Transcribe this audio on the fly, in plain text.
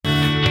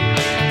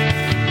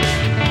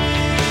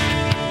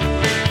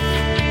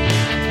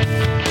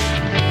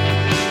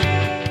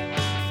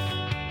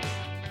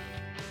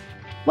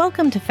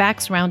Welcome to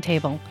Facts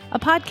Roundtable, a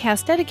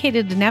podcast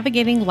dedicated to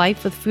navigating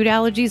life with food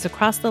allergies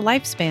across the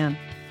lifespan.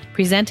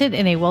 Presented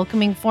in a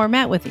welcoming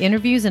format with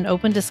interviews and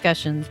open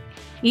discussions.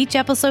 Each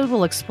episode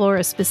will explore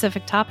a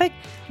specific topic,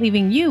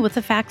 leaving you with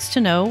the facts to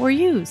know or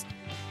use.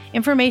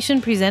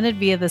 Information presented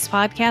via this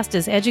podcast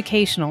is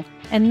educational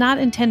and not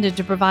intended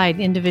to provide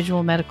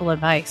individual medical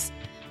advice.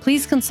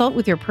 Please consult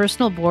with your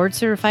personal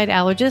board-certified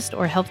allergist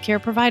or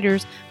healthcare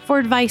providers for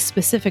advice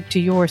specific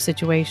to your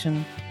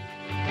situation.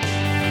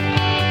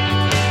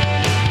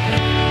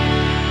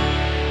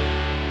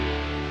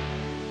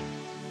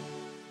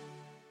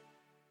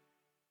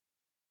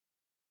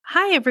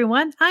 Hi,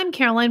 everyone. I'm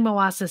Caroline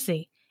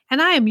Mawasasi,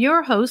 and I am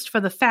your host for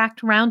the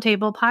Fact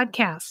Roundtable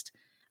podcast.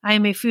 I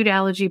am a food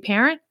allergy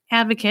parent,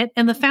 advocate,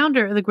 and the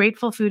founder of the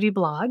Grateful Foodie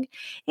blog,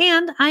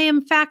 and I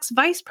am Fact's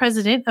Vice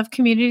President of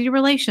Community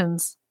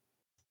Relations.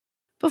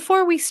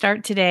 Before we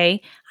start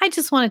today, I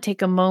just want to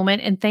take a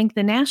moment and thank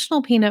the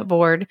National Peanut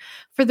Board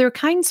for their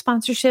kind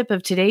sponsorship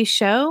of today's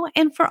show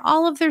and for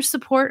all of their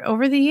support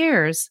over the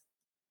years.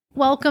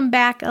 Welcome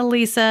back,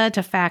 Elisa,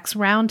 to Facts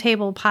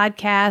Roundtable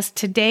podcast.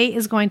 Today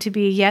is going to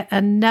be yet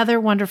another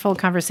wonderful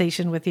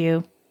conversation with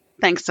you.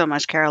 Thanks so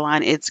much,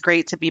 Caroline. It's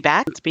great to be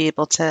back, to be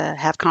able to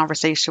have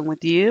conversation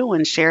with you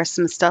and share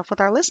some stuff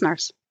with our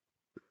listeners.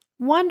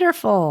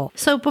 Wonderful.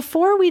 So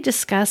before we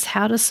discuss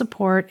how to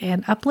support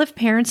and uplift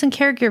parents and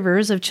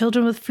caregivers of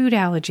children with food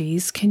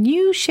allergies, can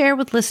you share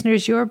with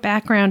listeners your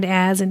background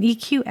as an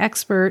EQ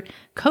expert,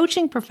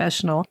 coaching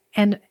professional,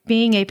 and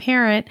being a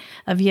parent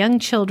of young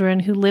children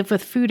who live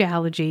with food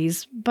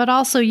allergies, but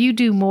also you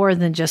do more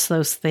than just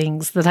those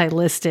things that I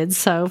listed.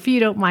 So if you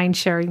don't mind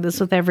sharing this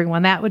with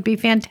everyone, that would be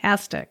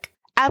fantastic.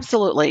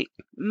 Absolutely.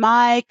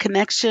 My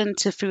connection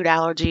to food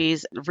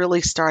allergies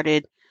really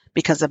started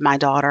because of my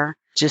daughter.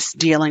 Just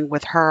dealing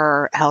with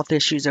her health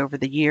issues over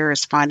the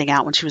years, finding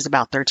out when she was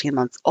about 13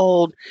 months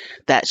old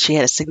that she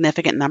had a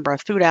significant number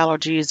of food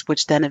allergies,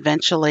 which then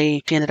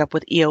eventually she ended up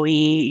with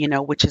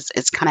EOE, which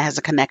is kind of has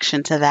a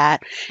connection to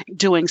that,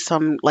 doing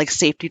some like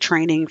safety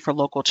training for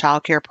local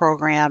childcare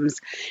programs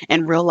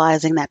and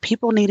realizing that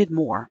people needed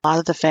more. A lot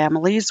of the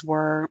families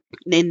were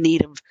in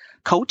need of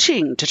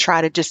coaching to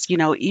try to just,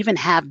 even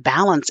have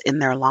balance in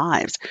their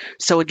lives.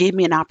 So it gave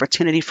me an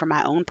opportunity for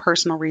my own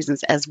personal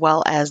reasons, as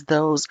well as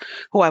those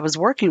who I was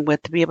working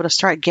with, to be able to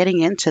start getting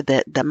into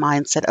the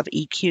mindset of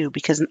EQ,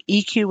 because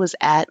EQ was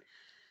at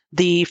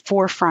the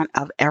forefront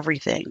of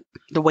everything.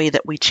 The way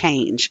that we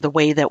change, the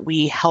way that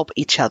we help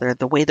each other,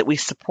 the way that we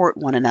support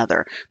one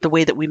another, the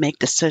way that we make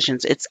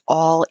decisions. It's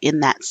all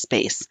in that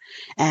space.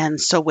 And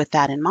so with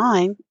that in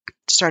mind,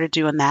 started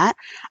doing that.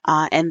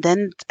 And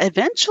then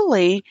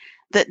eventually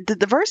the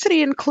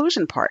diversity and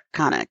inclusion part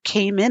kind of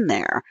came in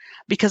there,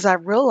 because I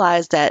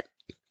realized that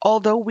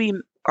although we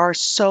are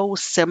so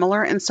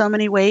similar in so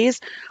many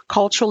ways,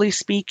 culturally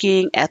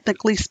speaking,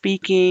 ethnically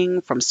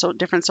speaking, from so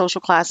different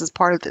social classes,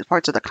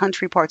 parts of the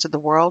country, parts of the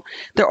world,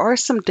 there are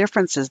some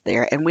differences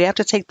there. And we have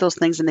to take those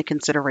things into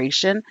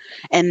consideration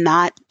and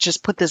not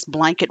just put this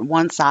blanket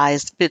one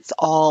size fits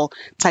all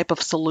type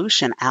of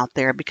solution out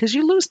there, because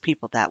you lose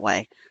people that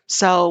way.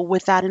 So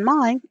with that in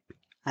mind,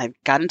 I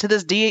got into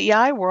this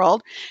DEI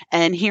world,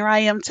 and here I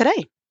am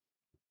today.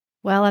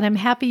 Well, and I'm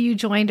happy you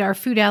joined our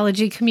food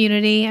allergy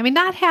community. I mean,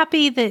 not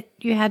happy that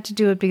you had to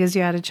do it because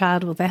you had a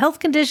child with a health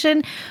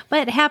condition,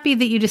 but happy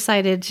that you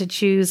decided to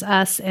choose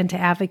us and to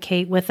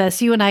advocate with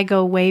us. You and I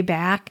go way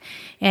back,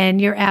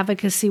 and your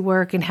advocacy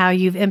work and how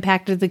you've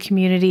impacted the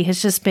community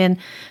has just been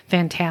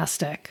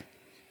fantastic.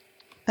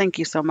 Thank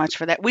you so much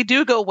for that. We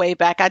do go way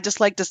back. I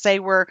just like to say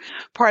we're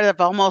part of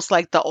almost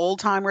like the old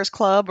timers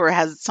club, or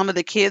as some of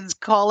the kids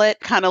call it,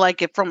 kind of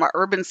like it from an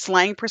urban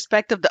slang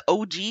perspective, the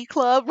OG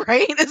club,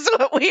 right? Is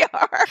what we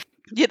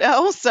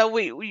are, So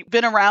we've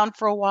been around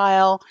for a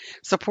while,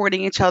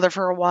 supporting each other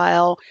for a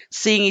while,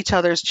 seeing each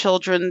other's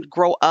children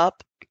grow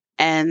up,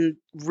 and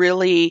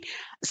really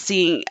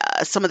seeing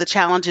some of the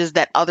challenges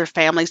that other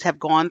families have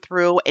gone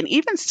through, and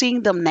even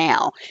seeing them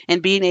now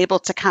and being able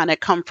to kind of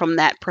come from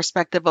that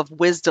perspective of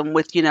wisdom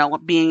with,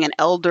 being an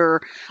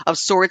elder of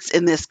sorts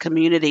in this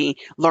community,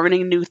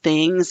 learning new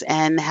things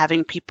and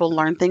having people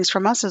learn things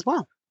from us as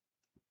well.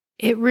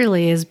 It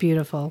really is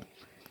beautiful.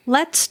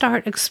 Let's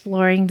start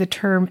exploring the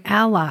term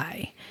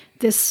ally.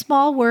 This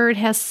small word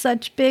has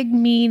such big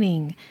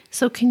meaning.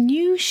 So can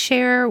you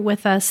share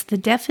with us the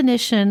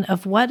definition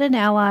of what an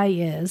ally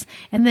is,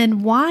 and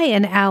then why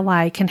an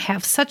ally can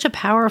have such a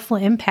powerful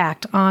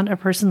impact on a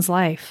person's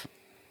life?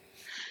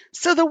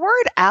 So the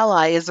word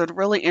ally is a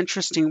really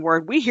interesting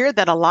word. We hear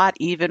that a lot,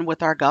 even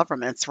with our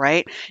governments,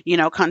 right?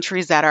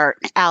 Countries that are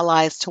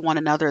allies to one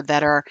another,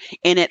 that are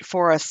in it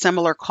for a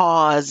similar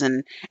cause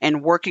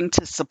and working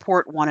to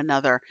support one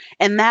another.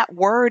 And that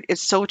word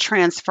is so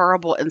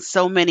transferable in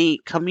so many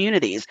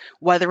communities,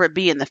 whether it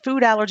be in the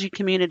food allergy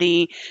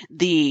community,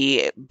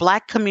 the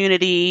Black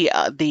community,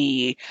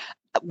 the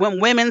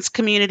when women's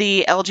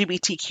community,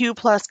 LGBTQ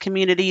plus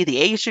community, the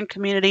Asian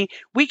community,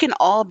 we can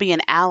all be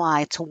an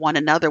ally to one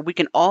another. We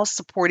can all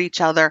support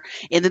each other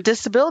in the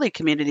disability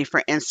community,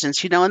 for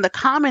instance, and the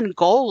common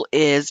goal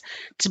is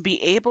to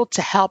be able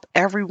to help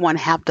everyone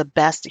have the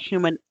best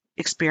human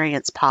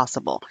experience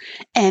possible.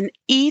 And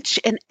each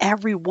and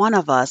every one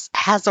of us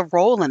has a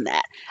role in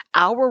that.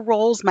 Our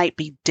roles might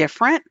be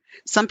different.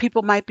 Some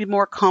people might be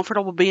more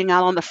comfortable being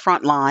out on the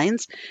front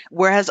lines,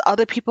 whereas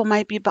other people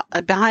might be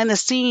behind the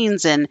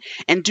scenes and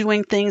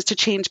doing things to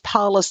change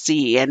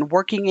policy and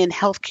working in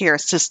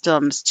healthcare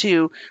systems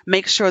to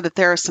make sure that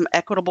there are some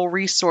equitable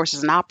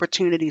resources and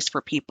opportunities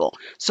for people.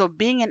 So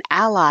being an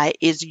ally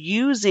is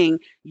using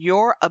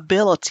your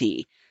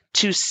ability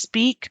to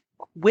speak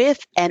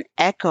with and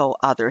echo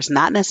others,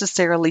 not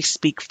necessarily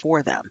speak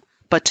for them,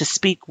 but to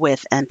speak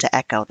with and to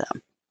echo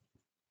them.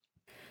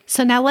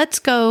 So now let's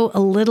go a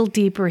little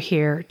deeper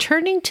here.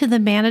 Turning to the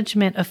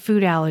management of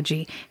food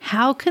allergy,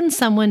 how can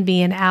someone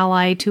be an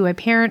ally to a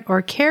parent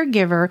or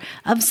caregiver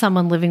of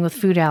someone living with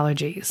food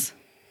allergies?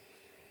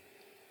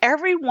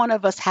 Every one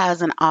of us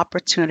has an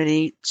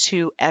opportunity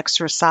to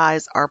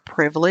exercise our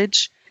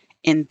privilege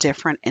in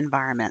different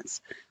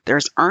environments.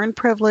 There's earned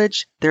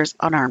privilege, there's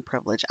unearned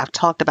privilege. I've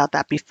talked about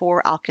that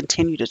before. I'll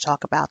continue to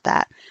talk about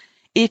that.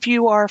 If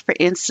you are, for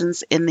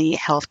instance, in the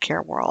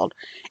healthcare world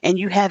and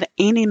you have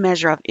any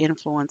measure of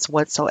influence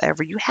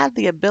whatsoever, you have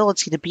the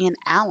ability to be an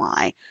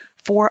ally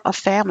for a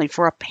family,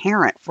 for a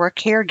parent, for a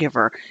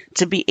caregiver,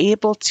 to be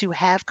able to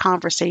have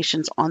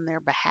conversations on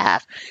their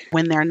behalf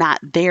when they're not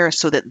there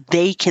so that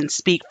they can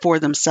speak for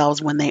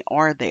themselves when they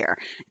are there,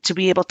 to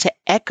be able to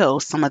echo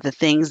some of the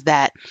things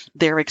that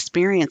they're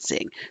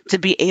experiencing, to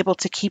be able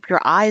to keep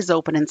your eyes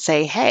open and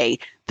say, hey,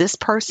 this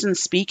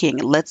person's speaking.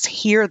 Let's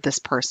hear this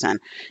person.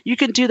 You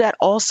can do that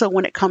also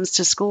when it comes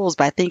to schools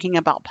by thinking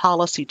about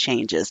policy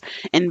changes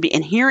and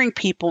hearing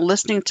people,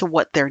 listening to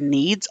what their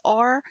needs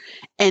are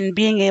and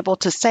being able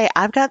to say,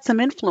 I've got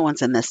some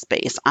influence in this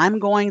space. I'm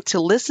going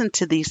to listen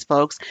to these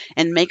folks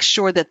and make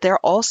sure that they're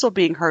also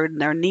being heard and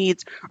their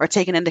needs are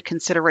taken into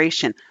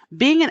consideration.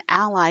 Being an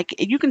ally,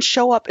 you can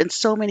show up in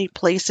so many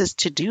places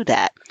to do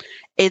that.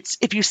 It's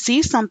if you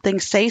see something,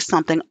 say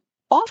something,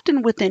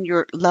 often within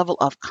your level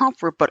of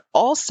comfort, but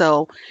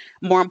also,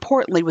 more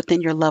importantly,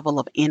 within your level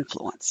of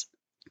influence.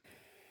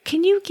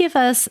 Can you give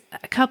us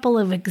a couple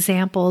of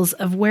examples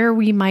of where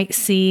we might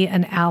see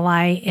an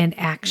ally in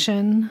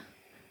action?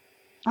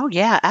 Oh,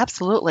 yeah,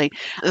 absolutely.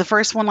 The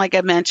first one, like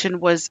I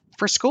mentioned, was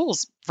for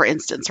schools, for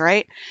instance,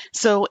 right?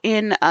 So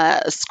in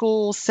a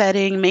school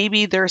setting,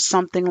 maybe there's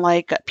something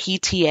like a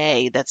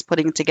PTA that's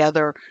putting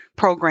together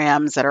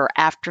programs that are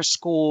after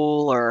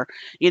school, or,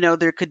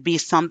 there could be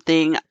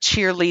something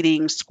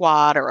cheerleading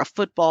squad or a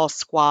football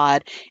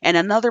squad, and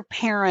another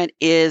parent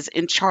is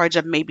in charge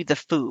of maybe the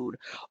food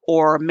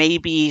or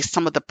maybe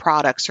some of the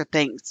products or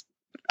things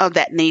of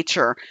that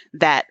nature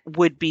that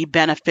would be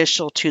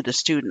beneficial to the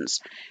students.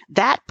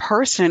 That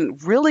person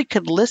really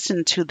could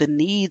listen to the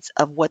needs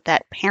of what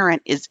that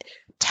parent is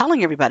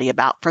telling everybody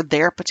about for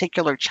their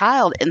particular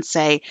child and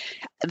say,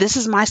 this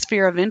is my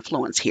sphere of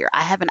influence here.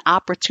 I have an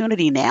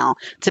opportunity now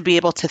to be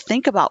able to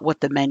think about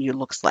what the menu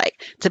looks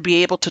like, to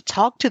be able to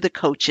talk to the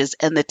coaches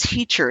and the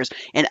teachers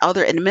and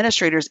other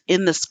administrators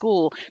in the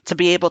school to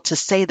be able to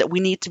say that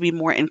we need to be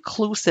more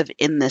inclusive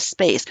in this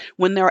space.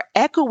 When they're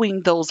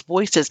echoing those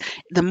voices,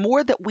 the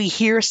more that we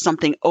hear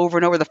something over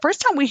and over, the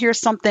first time we hear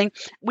something,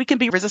 we can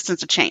be resistant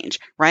to change,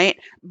 right?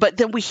 But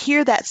then we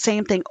hear that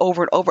same thing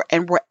over and over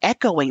and we're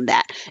echoing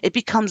that. It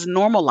becomes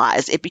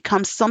normalized. It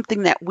becomes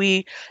something that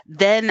we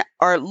then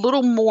are a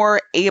little more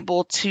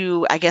able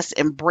to, I guess,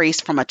 embrace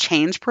from a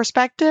change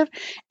perspective.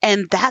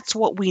 And that's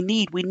what we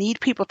need. We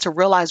need people to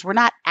realize we're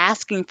not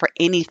asking for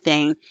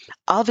anything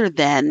other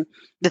than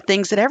the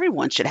things that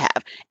everyone should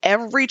have.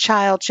 Every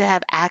child should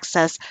have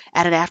access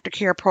at an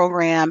aftercare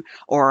program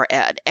or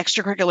an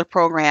extracurricular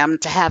program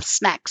to have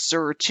snacks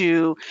or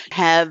to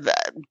have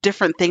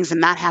different things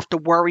and not have to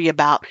worry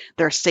about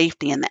their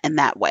safety in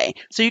that way.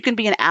 So you can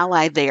be an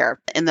ally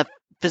there. In the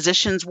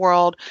physician's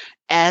world,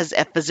 as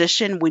a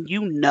physician, when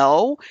you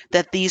know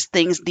that these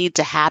things need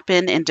to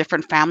happen in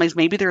different families,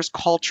 maybe there's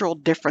cultural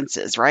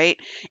differences, right,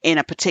 in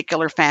a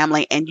particular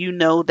family, and you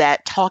know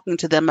that talking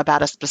to them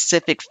about a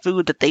specific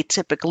food that they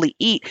typically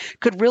eat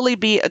could really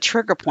be a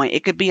trigger point.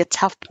 It could be a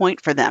tough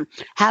point for them.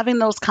 Having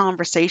those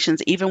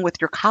conversations, even with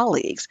your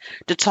colleagues,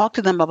 to talk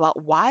to them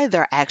about why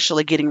they're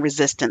actually getting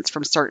resistance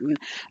from certain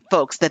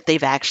folks that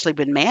they've actually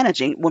been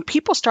managing. When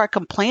people start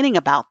complaining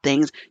about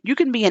things, you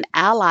can be an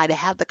ally to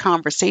have the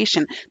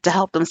conversation to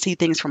help them see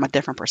things from a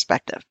different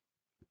perspective.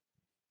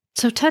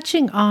 So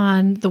touching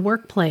on the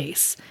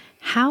workplace,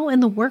 how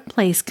in the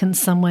workplace can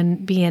someone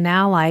be an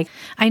ally?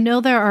 I know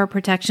there are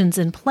protections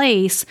in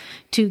place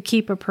to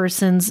keep a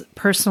person's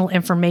personal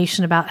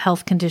information about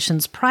health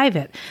conditions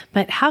private,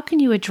 but how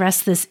can you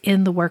address this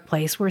in the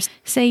workplace where,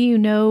 say,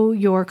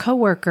 your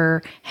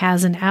coworker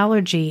has an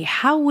allergy?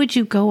 How would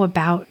you go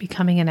about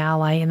becoming an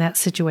ally in that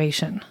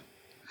situation?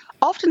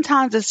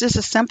 Oftentimes, it's just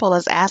as simple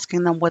as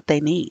asking them what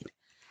they need.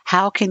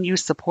 How can you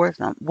support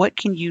them? What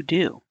can you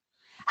do?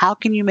 How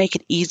can you make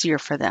it easier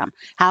for them?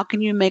 How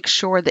can you make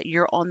sure that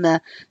you're on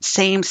the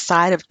same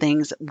side of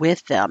things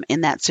with them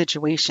in that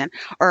situation?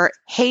 Or,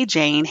 hey,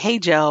 Jane, hey,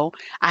 Joe,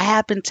 I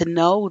happen to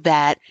know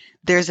that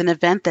there's an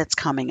event that's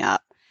coming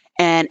up.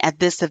 And at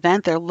this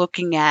event, they're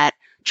looking at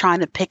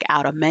trying to pick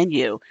out a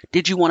menu.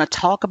 Did you want to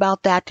talk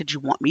about that? Did you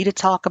want me to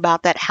talk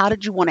about that? How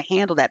did you want to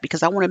handle that?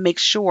 Because I want to make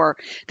sure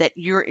that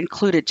you're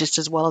included just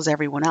as well as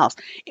everyone else.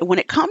 When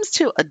it comes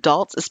to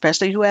adults,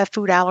 especially who have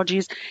food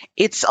allergies,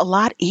 it's a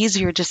lot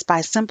easier just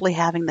by simply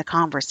having the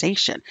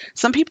conversation.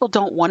 Some people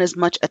don't want as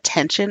much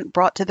attention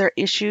brought to their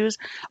issues,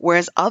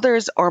 whereas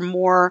others are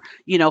more,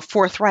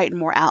 forthright and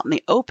more out in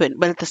the open.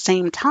 But at the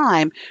same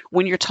time,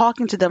 when you're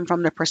talking to them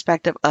from the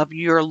perspective of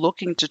you're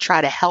looking to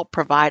try to help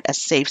provide a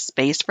safe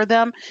space for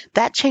them,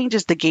 that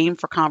changes the game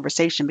for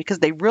conversation because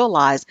they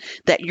realize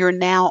that you're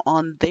now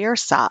on their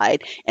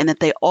side and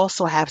that they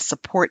also have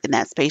support in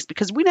that space,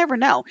 because we never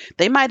know.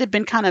 They might have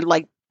been kind of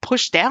like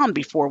pushed down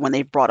before when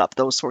they brought up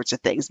those sorts of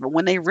things. But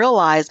when they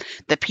realize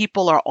that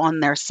people are on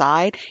their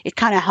side, it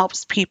kind of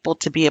helps people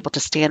to be able to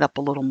stand up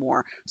a little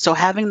more. So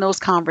having those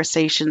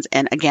conversations,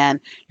 and again,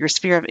 your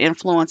sphere of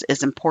influence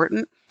is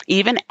important.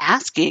 Even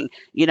asking,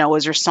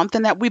 is there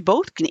something that we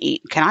both can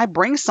eat? Can I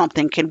bring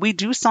something? Can we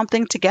do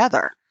something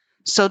together?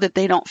 So that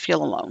they don't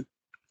feel alone.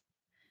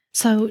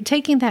 So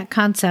taking that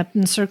concept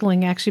and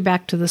circling actually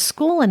back to the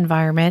school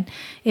environment,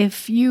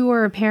 if you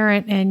are a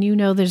parent and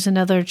there's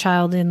another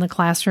child in the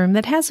classroom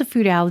that has a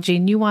food allergy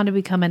and you want to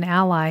become an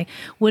ally,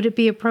 would it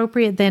be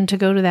appropriate then to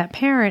go to that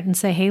parent and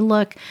say, hey,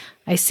 look,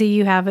 I see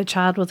you have a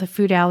child with a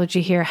food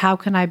allergy here. How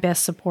can I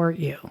best support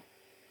you?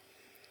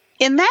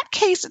 In that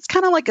case, it's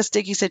kind of like a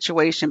sticky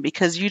situation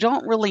because you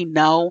don't really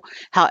know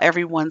how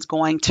everyone's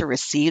going to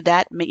receive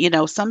that.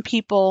 Some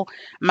people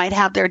might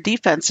have their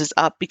defenses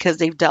up because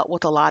they've dealt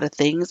with a lot of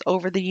things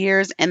over the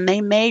years, and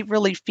they may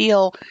really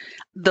feel,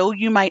 though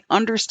you might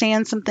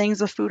understand some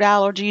things with food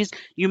allergies,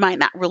 you might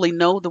not really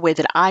know the way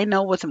that I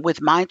know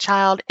with my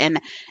child,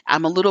 and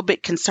I'm a little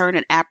bit concerned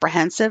and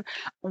apprehensive.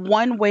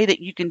 One way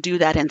that you can do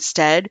that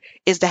instead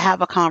is to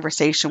have a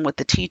conversation with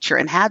the teacher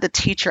and have the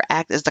teacher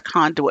act as the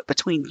conduit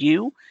between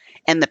you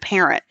and the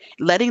parent,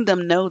 letting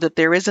them know that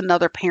there is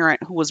another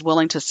parent who is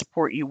willing to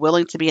support you,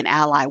 willing to be an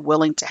ally,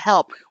 willing to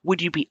help.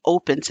 Would you be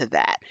open to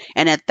that?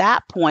 And at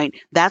that point,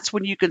 that's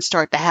when you can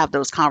start to have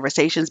those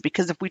conversations,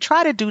 because if we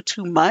try to do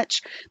too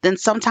much, then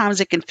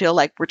sometimes it can feel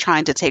like we're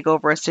trying to take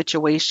over a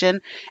situation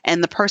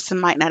and the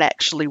person might not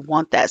actually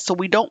want that. So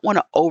we don't want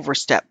to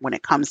overstep when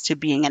it comes to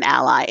being an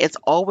ally. It's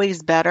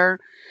always better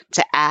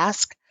to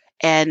ask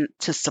and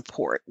to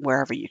support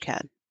wherever you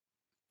can.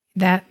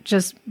 That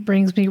just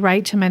brings me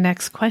right to my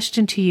next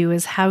question to you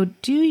is, how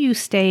do you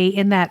stay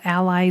in that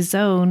ally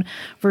zone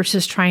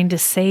versus trying to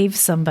save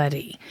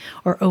somebody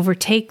or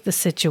overtake the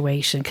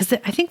situation? Because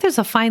I think there's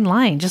a fine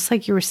line, just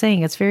like you were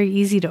saying, it's very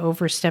easy to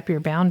overstep your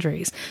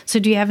boundaries. So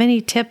do you have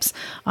any tips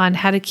on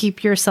how to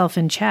keep yourself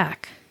in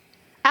check?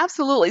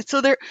 Absolutely.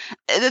 So the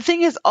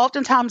thing is,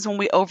 oftentimes when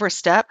we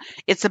overstep,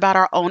 it's about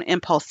our own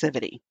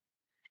impulsivity.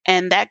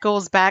 And that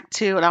goes back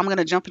to, and I'm going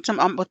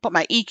to put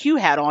my EQ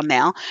hat on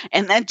now,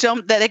 and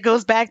that it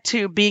goes back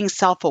to being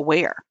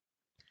self-aware.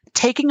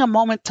 Taking a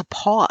moment to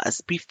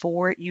pause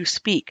before you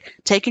speak,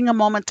 taking a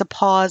moment to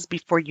pause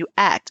before you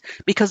act,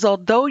 because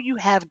although you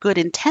have good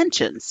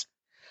intentions,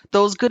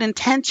 those good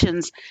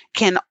intentions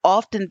can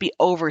often be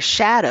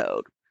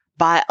overshadowed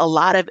by a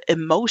lot of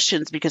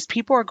emotions, because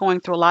people are going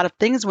through a lot of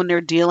things when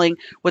they're dealing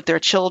with their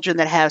children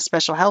that have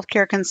special health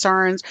care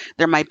concerns.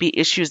 There might be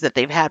issues that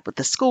they've had with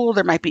the school.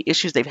 There might be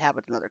issues they've had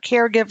with another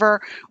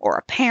caregiver or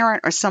a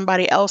parent or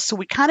somebody else. So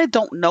we kind of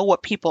don't know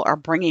what people are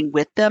bringing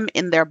with them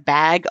in their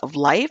bag of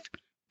life.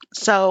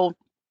 So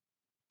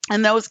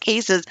in those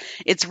cases,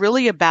 it's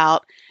really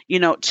about,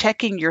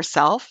 checking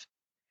yourself.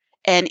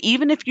 And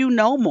even if you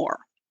know more,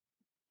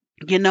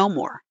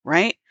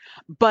 right?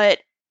 But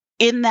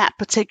in that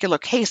particular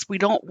case, we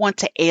don't want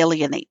to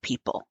alienate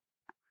people.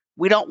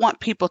 We don't want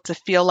people to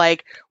feel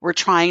like we're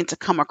trying to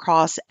come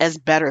across as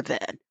better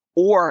than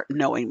or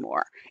knowing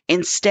more.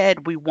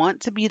 Instead, we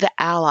want to be the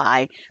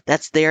ally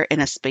that's there in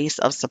a space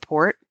of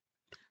support.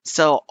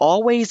 So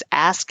always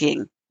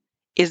asking,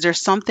 is there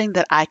something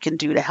that I can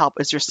do to help?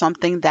 Is there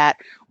something that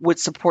would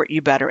support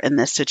you better in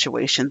this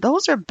situation?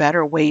 Those are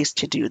better ways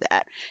to do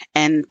that.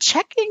 And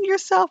checking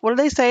yourself, what do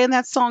they say in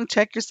that song?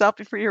 Check yourself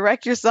before you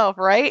wreck yourself,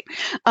 right?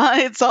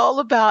 It's all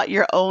about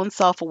your own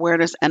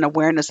self-awareness and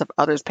awareness of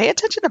others. Pay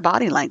attention to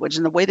body language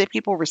and the way that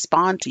people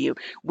respond to you.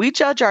 We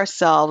judge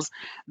ourselves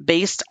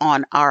based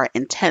on our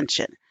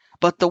intention,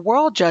 but the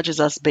world judges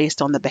us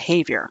based on the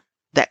behavior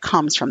that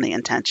comes from the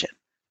intention.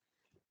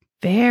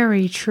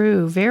 Very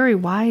true. Very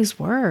wise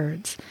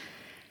words.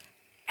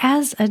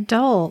 As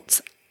adults,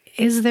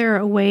 is there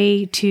a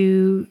way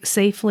to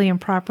safely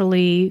and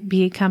properly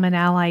become an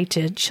ally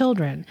to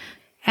children?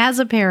 As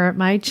a parent,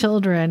 my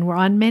children were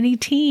on many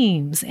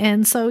teams.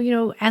 And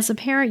so, as a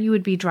parent, you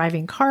would be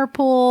driving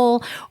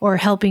carpool or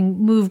helping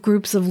move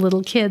groups of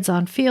little kids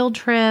on field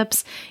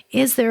trips.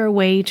 Is there a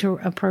way to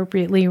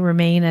appropriately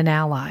remain an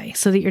ally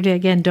so that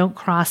again, don't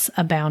cross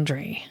a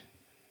boundary?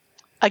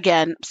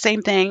 Again,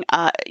 same thing,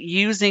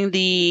 using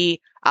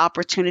the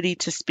opportunity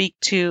to speak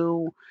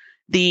to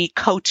the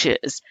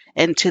coaches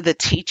and to the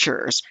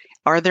teachers.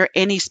 Are there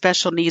any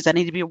special needs I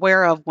need to be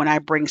aware of when I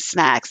bring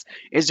snacks?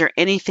 Is there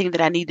anything that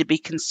I need to be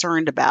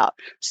concerned about?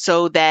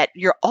 So that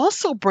you're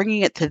also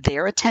bringing it to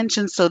their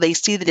attention so they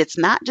see that it's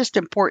not just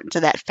important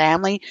to that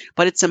family,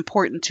 but it's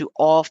important to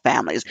all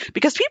families.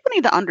 Because people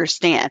need to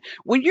understand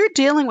when you're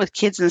dealing with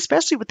kids, and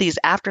especially with these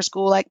after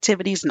school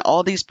activities and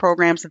all these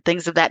programs and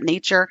things of that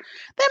nature,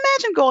 then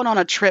imagine going on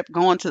a trip,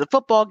 going to the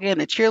football game,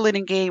 the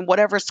cheerleading game,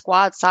 whatever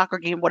squad, soccer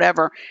game,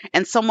 whatever,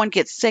 and someone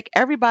gets sick.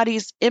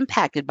 Everybody's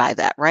impacted by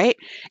that, right?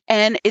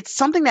 And it's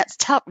something that's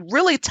tough,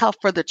 really tough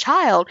for the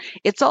child.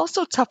 It's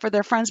also tough for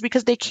their friends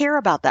because they care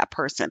about that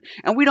person.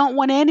 And we don't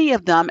want any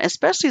of them,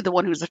 especially the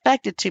one who's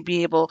affected, to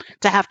be able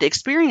to have to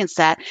experience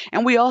that.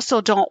 And we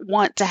also don't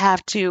want to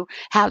have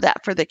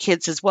that for the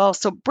kids as well.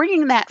 So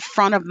bringing that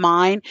front of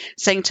mind,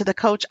 saying to the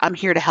coach, I'm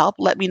here to help.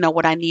 Let me know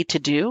what I need to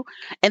do.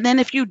 And then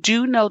if you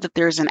do know that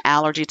there's an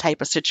allergy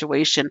type of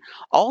situation,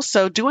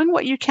 also doing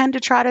what you can to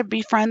try to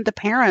befriend the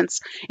parents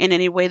in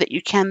any way that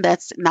you can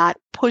that's not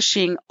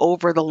pushing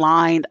over the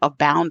line of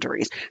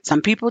boundaries.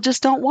 Some people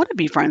just don't want to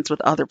be friends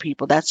with other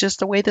people. That's just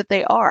the way that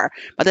they are.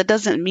 But that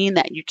doesn't mean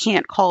that you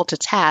can't call to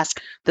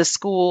task the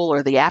school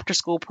or the after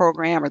school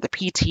program or the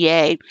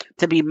PTA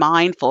to be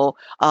mindful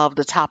of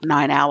the top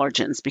 9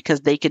 allergens,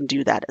 because they can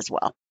do that as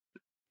well.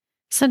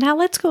 So now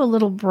let's go a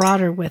little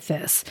broader with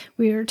this.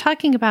 We are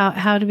talking about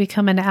how to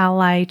become an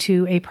ally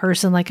to a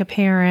person like a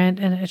parent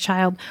and a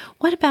child.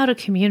 What about a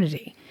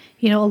community?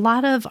 You know, a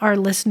lot of our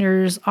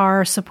listeners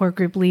are support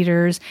group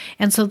leaders,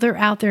 and so they're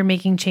out there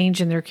making change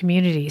in their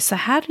community. So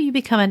how do you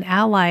become an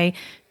ally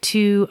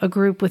to a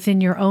group within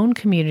your own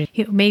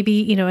community?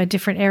 Maybe, a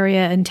different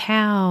area in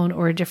town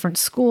or a different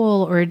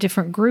school or a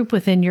different group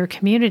within your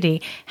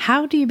community.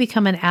 How do you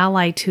become an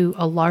ally to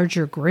a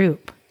larger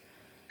group?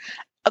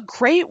 A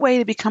great way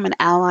to become an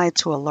ally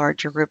to a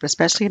larger group,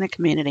 especially in a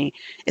community,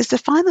 is to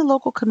find the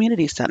local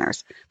community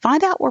centers.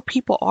 Find out where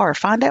people are,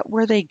 find out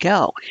where they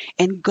go,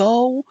 and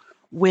go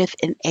with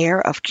an air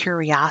of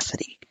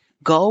curiosity.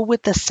 Go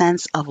with the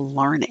sense of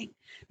learning,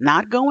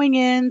 not going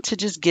in to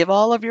just give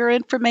all of your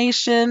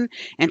information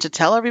and to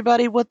tell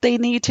everybody what they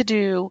need to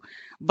do,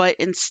 but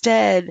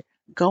instead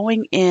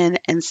going in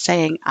and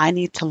saying, I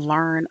need to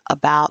learn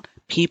about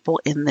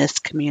people in this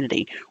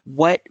community.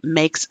 What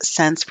makes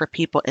sense for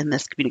people in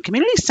this community?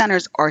 Community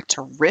centers are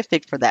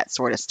terrific for that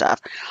sort of stuff.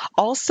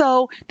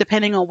 Also,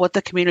 depending on what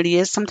the community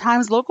is,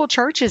 sometimes local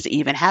churches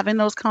even having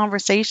those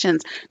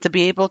conversations to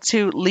be able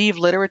to leave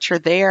literature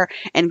there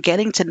and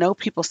getting to know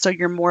people so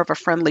you're more of a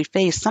friendly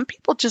face. Some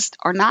people just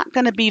are not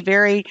going to be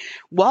very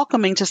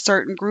welcoming to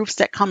certain groups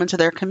that come into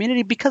their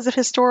community because of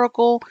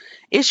historical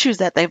issues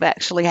that they've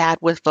actually had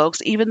with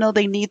folks, even though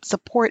they need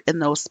support in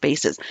those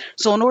spaces.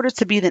 So in order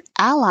to be an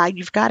ally,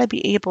 you've got to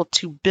be able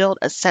to build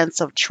a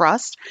sense of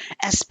trust,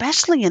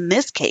 especially in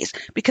this case,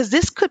 because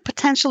this could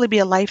potentially be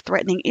a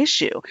life-threatening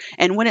issue.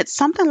 And when it's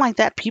something like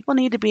that, people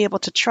need to be able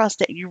to trust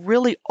that you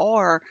really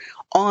are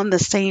on the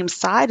same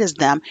side as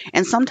them.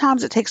 And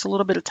sometimes it takes a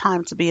little bit of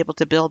time to be able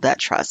to build that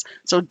trust.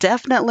 So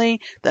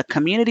definitely the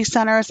community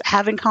centers,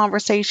 having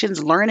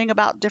conversations, learning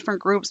about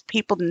different groups,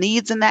 people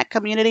needs in that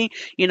community.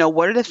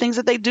 What are the things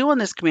that they do in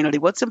this community?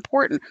 What's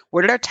important?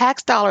 Where did our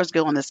tax dollars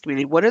go in this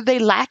community? What are they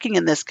lacking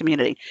in this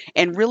community?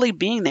 And really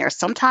being there.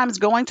 Sometimes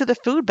going to the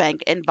food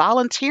bank and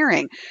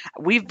volunteering.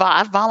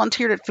 I've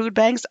volunteered at food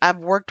banks. I've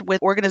worked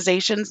with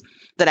organizations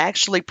that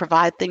actually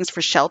provide things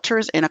for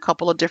shelters in a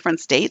couple of different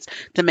states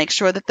to make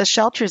sure that the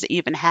shelters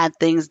even had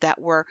things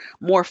that were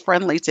more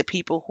friendly to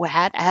people who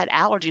had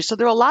allergies. So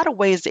there are a lot of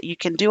ways that you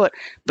can do it,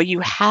 but you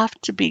have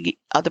to be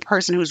the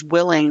person who's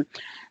willing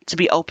to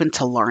be open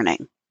to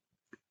learning.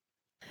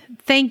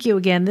 Thank you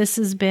again. This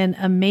has been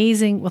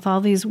amazing with all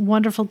these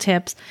wonderful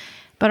tips,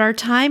 but our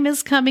time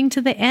is coming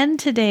to the end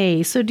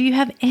today. So do you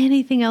have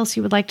anything else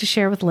you would like to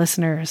share with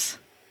listeners?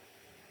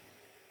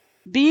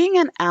 Being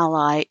an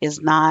ally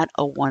is not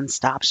a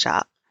one-stop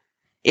shop.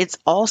 It's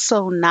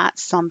also not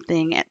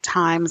something at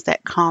times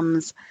that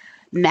comes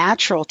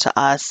natural to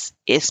us,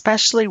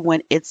 especially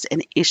when it's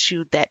an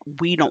issue that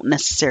we don't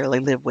necessarily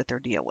live with or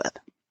deal with.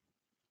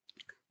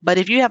 But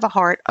if you have a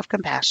heart of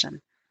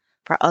compassion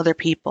for other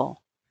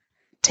people,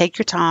 take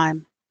your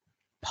time,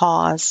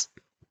 pause,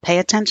 pay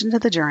attention to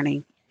the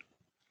journey,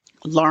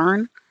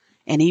 learn,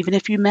 and even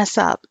if you mess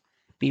up,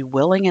 be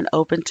willing and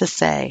open to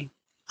say,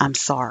 I'm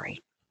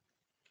sorry.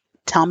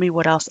 Tell me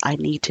what else I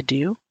need to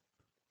do,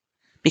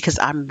 because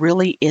I'm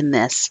really in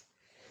this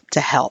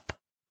to help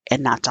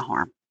and not to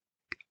harm.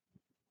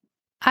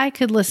 I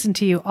could listen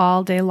to you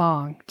all day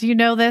long. Do you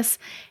know this?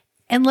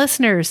 And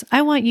listeners,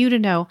 I want you to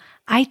know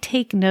I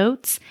take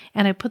notes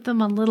and I put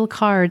them on little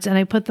cards and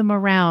I put them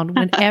around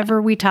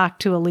whenever we talk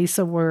to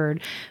Elisa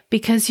Word,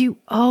 because you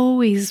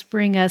always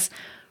bring us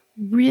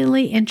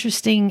really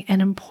interesting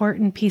and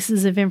important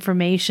pieces of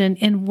information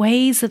in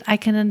ways that I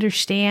can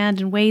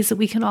understand, in ways that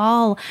we can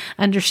all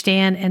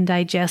understand and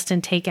digest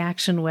and take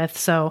action with.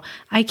 So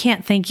I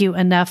can't thank you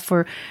enough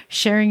for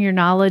sharing your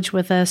knowledge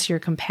with us, your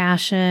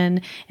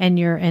compassion and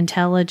your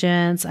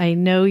intelligence. I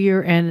know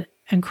you're an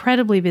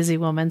incredibly busy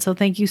woman. So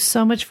thank you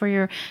so much for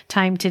your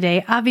time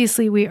today.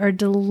 Obviously, we are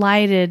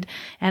delighted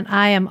and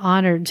I am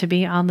honored to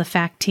be on the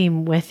FACT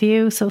team with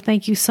you. So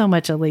thank you so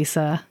much,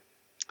 Elisa.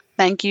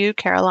 Thank you,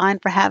 Caroline,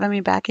 for having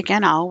me back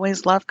again. I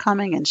always love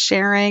coming and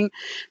sharing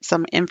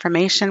some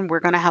information.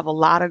 We're going to have a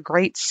lot of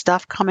great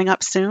stuff coming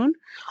up soon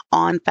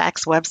on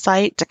FACT's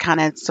website to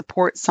kind of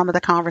support some of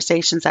the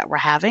conversations that we're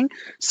having.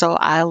 So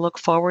I look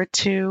forward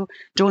to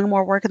doing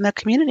more work in the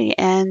community.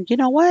 And you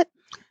know what?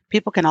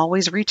 People can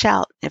always reach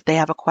out if they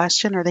have a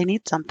question or they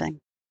need something.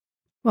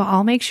 Well,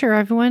 I'll make sure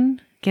everyone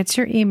gets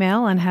your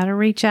email on how to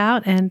reach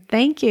out. And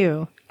thank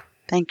you.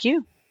 Thank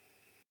you.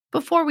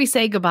 Before we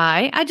say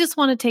goodbye, I just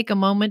want to take a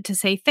moment to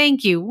say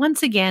thank you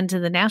once again to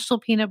the National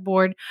Peanut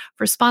Board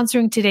for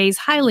sponsoring today's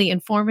highly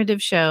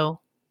informative show.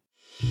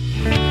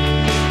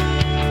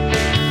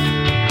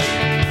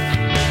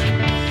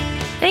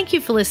 Thank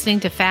you for listening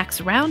to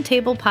FACT's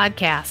Roundtable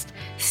Podcast.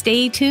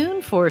 Stay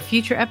tuned for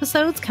future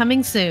episodes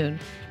coming soon.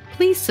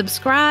 Please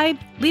subscribe,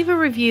 leave a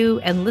review,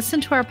 and listen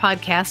to our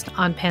podcast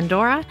on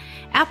Pandora,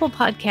 Apple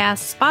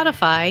Podcasts,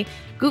 Spotify,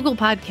 Google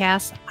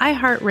Podcasts,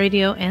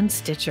 iHeartRadio, and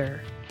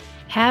Stitcher.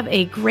 Have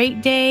a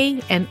great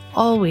day and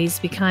always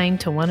be kind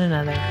to one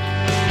another.